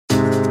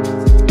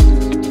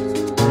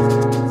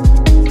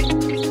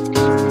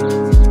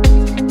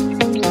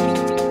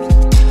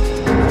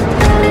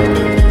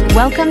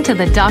Welcome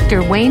to the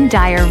Dr. Wayne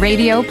Dyer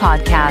Radio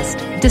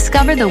Podcast.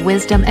 Discover the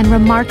wisdom and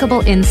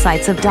remarkable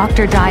insights of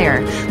Dr.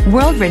 Dyer,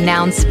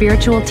 world-renowned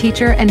spiritual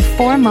teacher and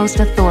foremost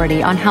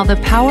authority on how the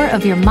power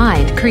of your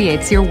mind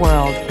creates your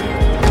world.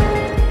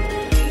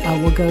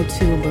 We'll go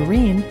to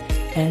Lorrine,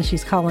 and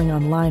she's calling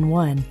on line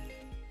 1.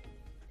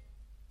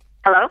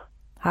 Hello?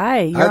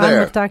 Hi, you're on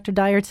with Dr.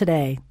 Dyer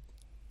today.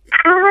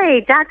 Hi,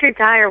 Dr.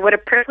 Dyer. What a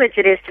privilege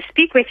it is to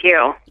speak with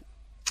you.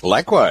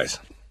 Likewise.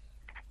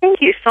 Thank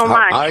you so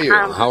much. How are you?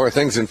 How are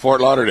things in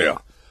Fort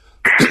Lauderdale?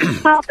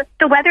 Well,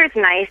 the weather's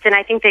nice, and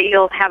I think that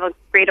you'll have a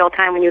great old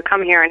time when you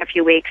come here in a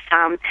few weeks.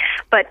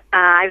 But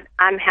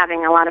I'm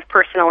having a lot of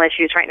personal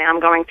issues right now. I'm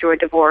going through a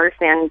divorce,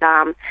 and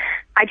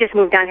I just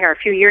moved down here a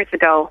few years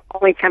ago,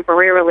 only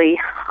temporarily,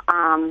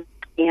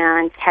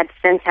 and had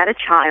since had a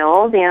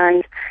child,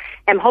 and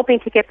am hoping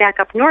to get back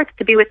up north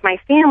to be with my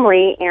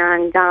family,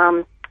 and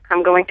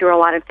I'm going through a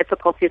lot of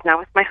difficulties now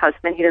with my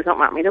husband. He doesn't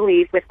want me to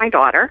leave with my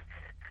daughter.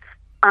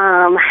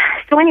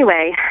 So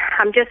anyway,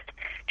 I'm just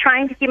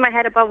trying to keep my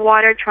head above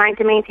water, trying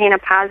to maintain a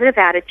positive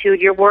attitude.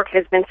 Your work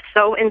has been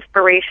so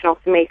inspirational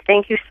to me.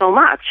 Thank you so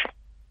much.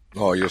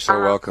 Oh, you're so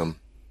welcome.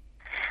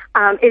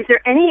 Is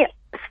there any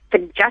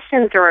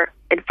suggestions or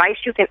advice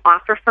you can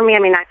offer for me? I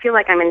mean, I feel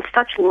like I'm in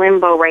such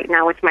limbo right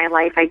now with my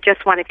life. I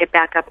just want to get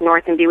back up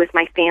north and be with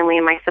my family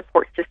and my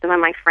support system and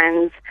my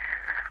friends.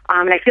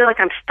 And I feel like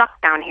I'm stuck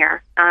down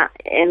here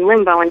in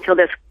limbo until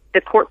the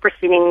court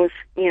proceedings,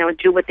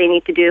 do what they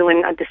need to do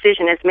and a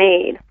decision is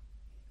made.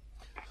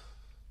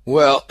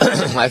 Well,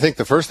 I think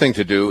the first thing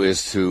to do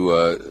is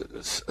to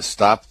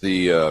stop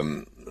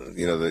the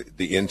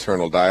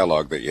internal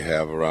dialogue that you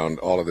have around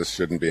all of this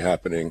shouldn't be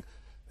happening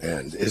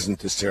and isn't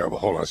this terrible.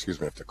 Hold on, excuse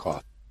me, I have to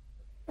cough.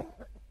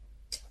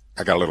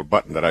 I got a little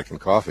button that I can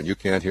cough and you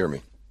can't hear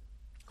me.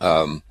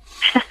 And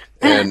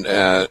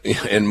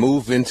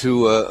move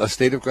into a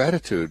state of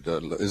gratitude.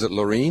 Is it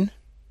Lorrine?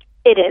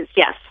 It is,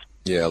 yes.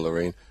 Yeah,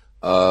 Lorrine.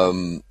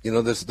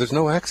 There's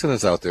no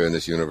accidents out there in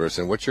this universe,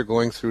 and what you're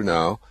going through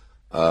now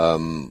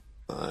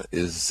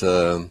is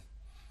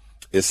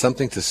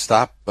something to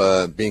stop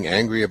being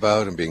angry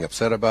about and being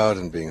upset about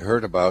and being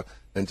hurt about,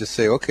 and just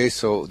say, okay,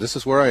 so this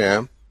is where I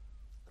am.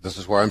 This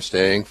is where I'm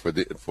staying for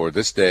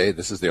this day.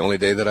 This is the only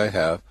day that I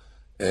have,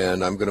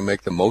 and I'm going to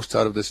make the most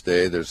out of this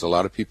day. There's a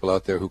lot of people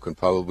out there who can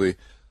probably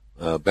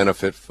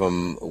benefit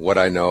from what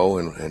I know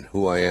and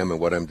who I am and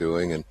what I'm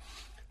doing,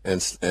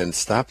 and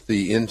stop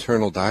the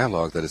internal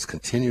dialogue that is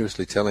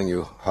continuously telling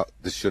you how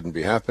this shouldn't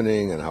be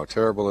happening and how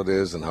terrible it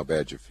is and how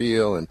bad you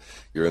feel and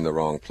you're in the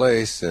wrong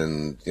place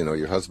and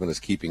your husband is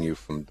keeping you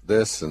from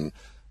this and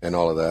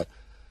all of that.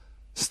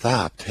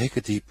 Stop, take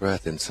a deep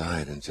breath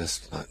inside and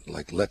just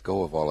let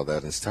go of all of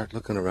that and start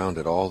looking around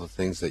at all the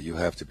things that you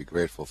have to be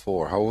grateful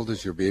for. How old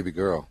is your baby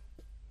girl?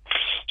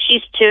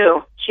 She's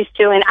 2.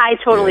 And I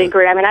totally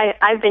agree. I mean,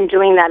 I've been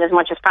doing that as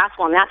much as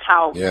possible, and that's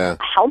how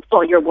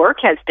helpful your work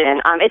has been.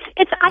 I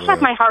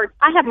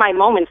have my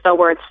moments though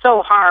where it's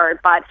so hard,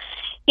 but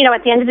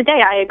at the end of the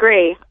day, I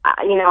agree.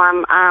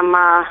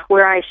 I'm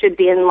where I should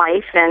be in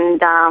life,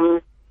 and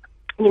and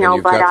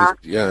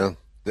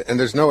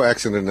there's no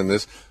accident in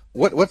this.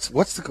 What's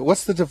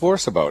the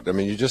divorce about? I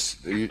mean, he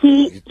just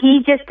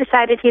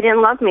decided he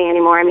didn't love me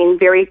anymore. I mean,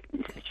 very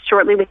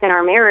shortly within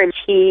our marriage,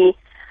 he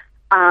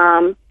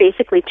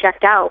basically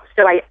checked out.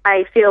 So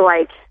I feel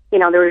like,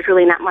 there was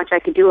really not much I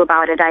could do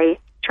about it. I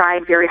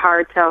tried very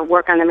hard to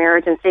work on the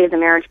marriage and save the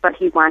marriage, but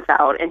he wants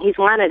out, and he's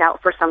wanted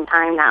out for some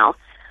time now.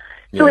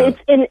 So it's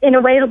in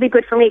a way it'll be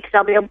good for me because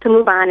I'll be able to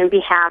move on and be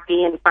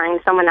happy and find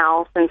someone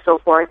else and so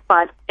forth.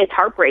 But it's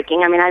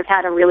heartbreaking. I mean, I've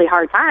had a really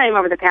hard time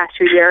over the past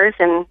 2 years,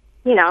 and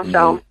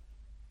so.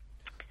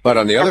 But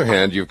on the other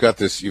hand, you've got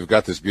this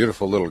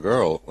beautiful little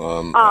girl.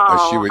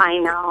 I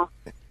know.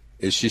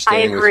 Is she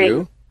staying with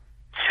you?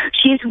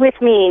 She's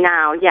with me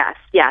now, yes.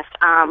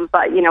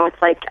 But,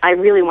 it's like I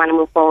really want to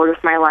move forward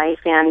with my life.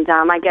 And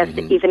I guess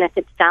even if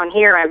it's down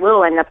here, I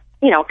will end up,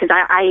 because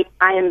I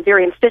am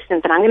very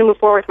insistent that I'm going to move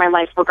forward with my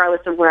life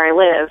regardless of where I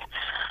live.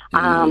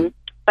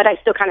 But I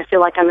still kind of feel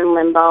like I'm in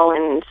limbo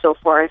and so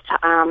forth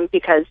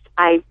because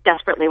I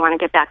desperately want to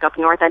get back up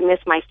north. I miss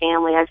my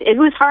family. It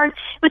was hard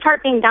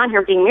being down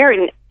here, being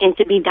married, and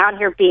to be down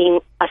here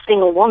being a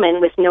single woman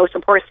with no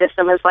support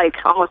system is like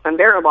almost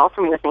unbearable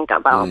for me to think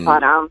about.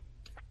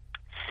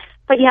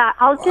 But yeah,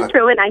 I'll get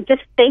through it. And I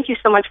just thank you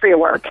so much for your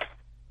work.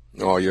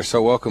 Oh, you're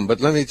so welcome. But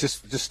let me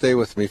just stay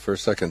with me for a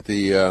second.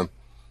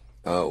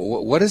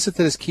 What is it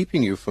that is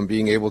keeping you from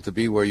being able to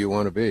be where you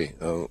want to be?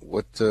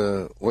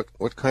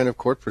 What kind of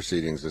court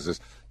proceedings is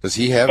this? Does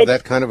he have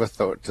that kind of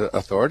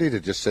authority to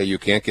just say you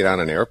can't get on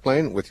an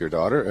airplane with your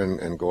daughter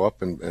and go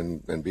up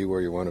and be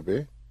where you want to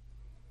be?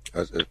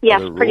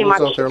 Yes, pretty much.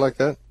 Out there like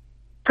that?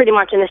 Pretty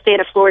much in the state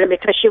of Florida,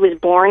 because she was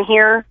born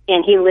here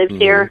and he lives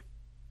here.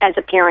 As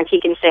a parent,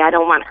 he can say, I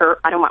don't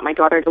want my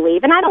daughter to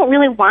leave. And I don't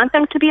really want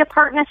them to be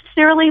apart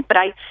necessarily, but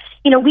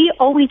we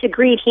always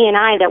agreed, he and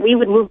I, that we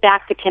would move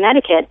back to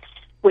Connecticut,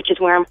 which is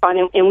where I'm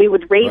from, and we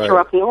would raise her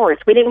up north.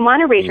 We didn't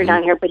want to raise her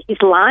down here, but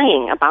he's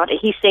lying about it.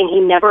 He's saying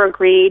he never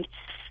agreed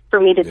for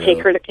me to take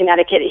her to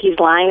Connecticut. He's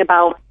lying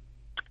about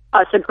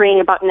us agreeing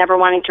about never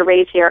wanting to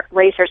raise her.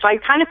 So I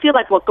kind of feel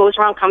like what goes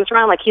around comes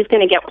around, like he's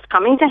going to get what's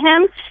coming to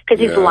him because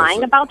he's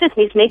lying about this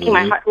and he's making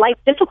my life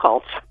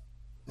difficult.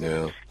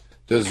 Yeah.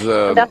 Does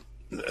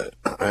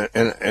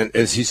and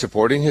is he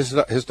supporting his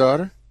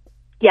daughter?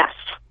 Yes.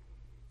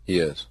 He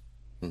is.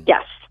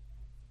 Yes.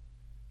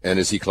 And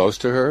is he close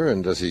to her?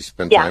 And does he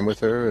spend time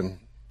with her? And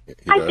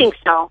I think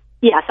so.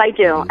 Yes, I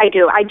do. I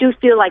do. I do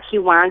feel like he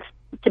wants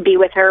to be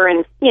with her,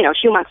 and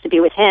she wants to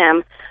be with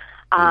him.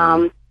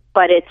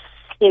 But it's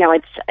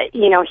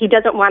he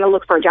doesn't want to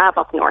look for a job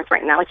up north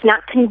right now. It's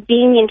not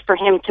convenient for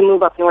him to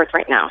move up north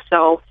right now.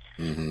 So,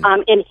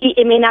 and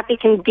it may not be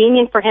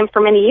convenient for him for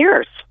many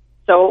years.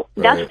 So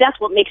that's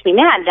what makes me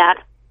mad.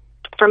 That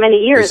for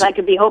many years I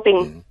could be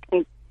hoping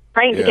and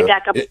praying to get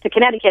back up to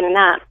Connecticut and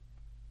that.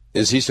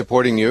 Is he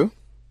supporting you?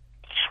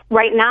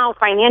 Right now,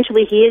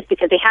 financially, he is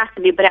because he has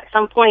to be. But at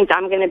some point,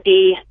 I'm going to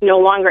be no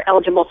longer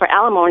eligible for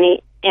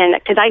alimony, and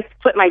because I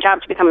quit my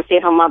job to become a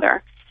stay-at-home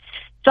mother.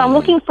 So I'm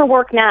looking for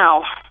work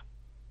now.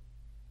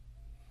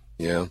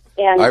 Yeah.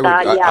 And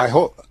I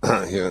hope.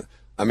 Yeah.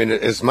 I mean,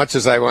 as much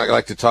as I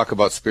like to talk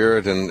about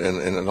spirit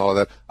and all of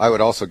that, I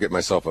would also get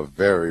myself a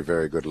very,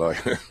 very good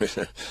lawyer.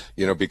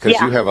 Because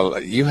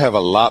you have a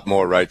lot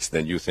more rights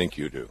than you think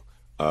you do.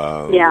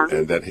 And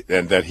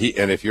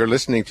if you're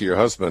listening to your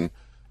husband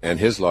and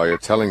his lawyer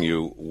telling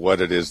you what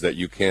it is that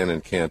you can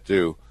and can't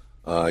do,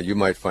 you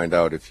might find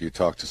out if you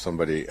talk to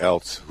somebody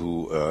else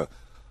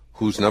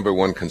whose number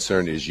one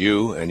concern is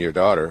you and your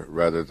daughter,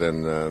 rather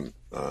than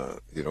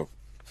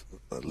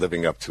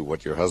living up to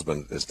what your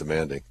husband is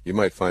demanding. You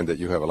might find that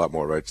you have a lot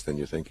more rights than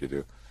you think you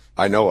do.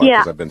 I know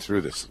because I've been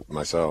through this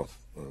myself.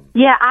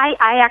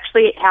 I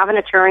actually have an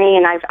attorney,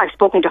 and I've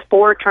spoken to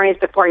 4 attorneys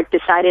before I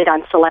decided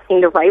on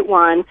selecting the right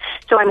one.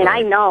 So I mean,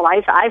 I know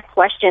I've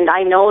questioned.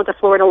 I know the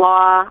Florida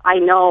law. I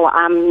know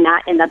I'm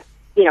not in the.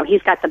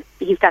 He's got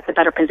the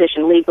better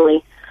position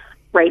legally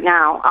right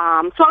now.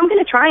 So I'm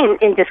going to try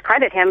and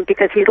discredit him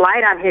because he's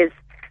lied on his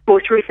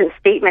most recent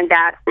statement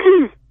that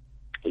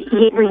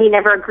he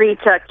never agreed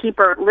to keep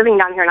her living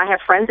down here. And I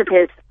have friends of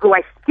his who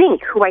I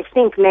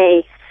think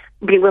may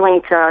be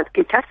willing to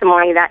give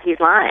testimony that he's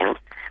lying.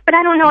 But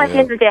I don't know at the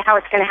end of the day how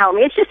it's going to help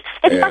me.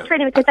 It's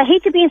frustrating because I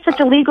hate to be in such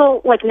a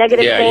legal,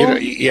 negative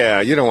thing.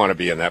 You don't want to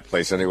be in that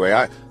place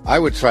anyway. I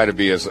would try to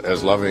be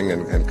as loving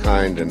and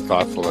kind and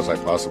thoughtful as I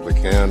possibly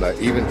can,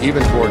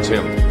 even towards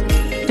him.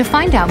 To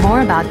find out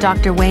more about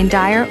Dr. Wayne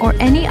Dyer or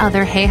any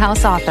other Hay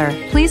House author,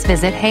 please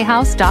visit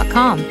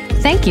hayhouse.com.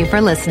 Thank you for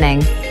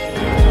listening.